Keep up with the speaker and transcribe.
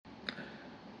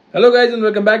Hello guys and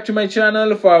welcome back to my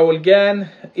channel Firewall again.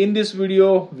 In this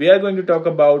video we are going to talk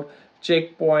about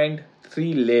checkpoint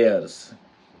 3 layers.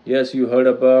 Yes, you heard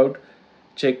about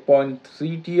checkpoint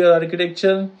 3 tier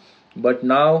architecture, but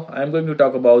now I'm going to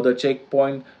talk about the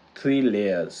checkpoint 3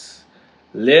 layers.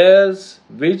 Layers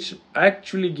which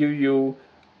actually give you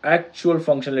actual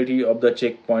functionality of the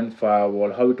checkpoint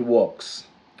firewall, how it works.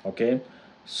 Okay,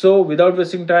 so without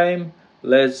wasting time,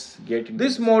 let's get into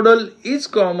this. Model is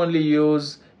commonly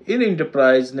used in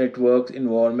enterprise network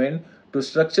environment to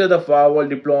structure the firewall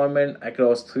deployment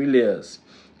across 3 layers,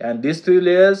 and these 3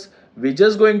 layers we're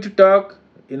just going to talk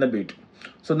in a bit.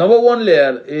 So number 1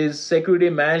 layer is security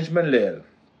management layer.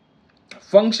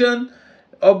 Function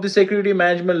of the security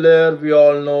management layer, we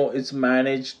all know it's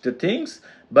manage the things,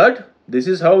 but this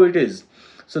is how it is.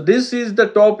 So this is the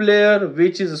top layer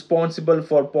which is responsible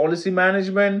for policy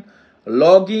management,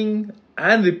 logging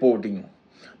and reporting.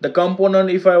 The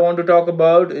component, if I want to talk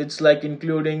about, it's like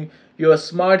including your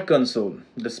smart console,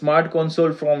 the smart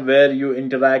console from where you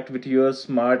interact with your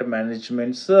smart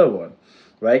management server,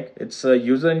 right? It's a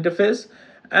user interface,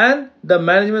 and the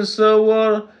management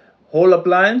server whole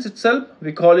appliance itself,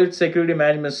 we call it security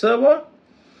management server.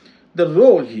 The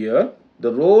role here,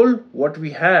 the role what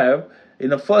we have in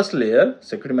the first layer,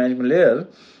 security management layer,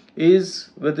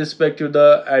 is with respect to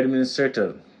the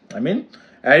administrator.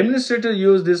 Administrators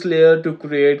use this layer to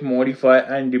create, modify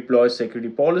and deploy security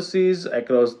policies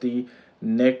across the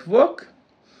network.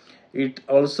 It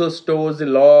also stores the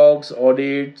logs,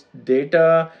 audits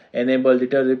data, enable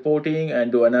data reporting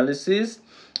and do analysis,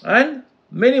 and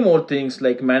many more things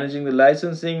like managing the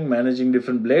licensing, managing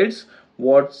different blades,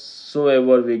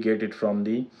 whatsoever we get it from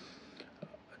the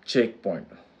checkpoint.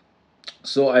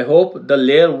 So I hope the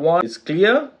layer 1 is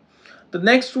clear. The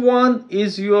next one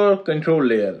is your control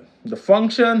layer. The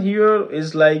function here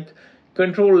is like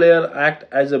control layer act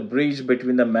as a bridge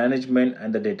between the management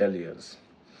and the data layers.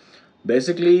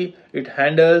 Basically, it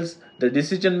handles the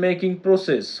decision making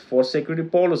process for security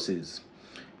policies.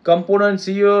 Components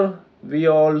here, we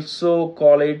also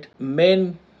call it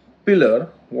main pillar,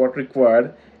 what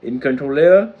required in control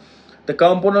layer. The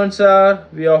components are,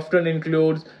 we often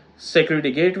include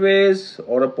security gateways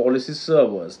or a policy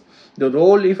servers. The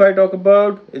role, if I talk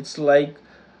about, it's like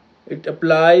it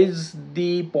applies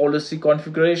the policy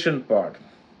configuration part.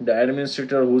 The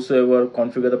administrator, whosoever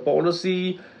configure the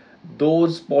policy,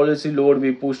 those policy load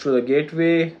we push to the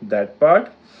gateway, that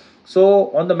part.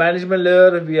 So on the management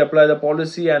layer we apply the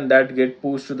policy and that get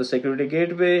pushed to the security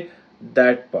gateway,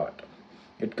 that part.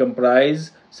 It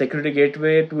comprises security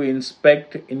gateway to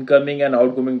inspect incoming and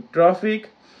outgoing traffic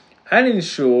and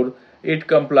ensure it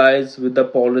complies with the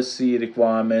policy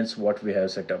requirements what we have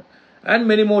set up, and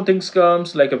many more things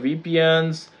comes like a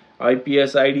VPNs,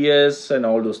 IPS, IDS and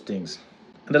all those things.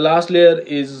 The last layer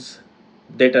is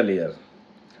data layer.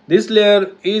 This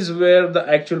layer is where the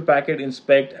actual packet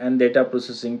inspect and data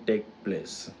processing take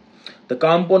place. The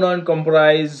component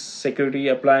comprise security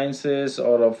appliances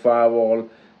or a firewall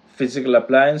physical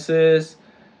appliances,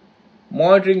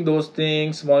 monitoring those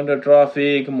things, monitor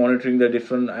traffic, monitoring the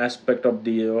different aspect of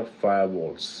the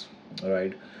firewalls,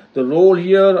 right? The role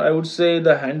here, I would say,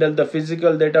 the handle the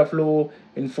physical data flow,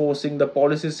 enforcing the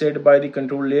policy set by the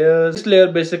control layers. This layer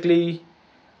basically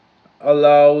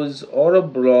allows or a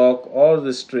block or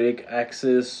restrict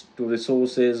access to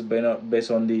resources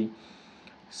based on the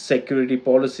security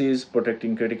policies,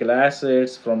 protecting critical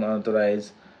assets from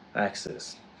unauthorized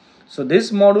access. So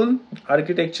this module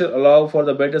architecture allow for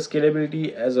the better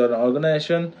scalability as an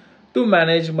organization to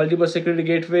manage multiple security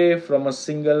gateway from a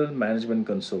single management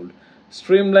console,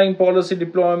 streamline policy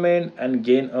deployment and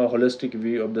gain a holistic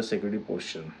view of the security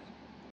posture.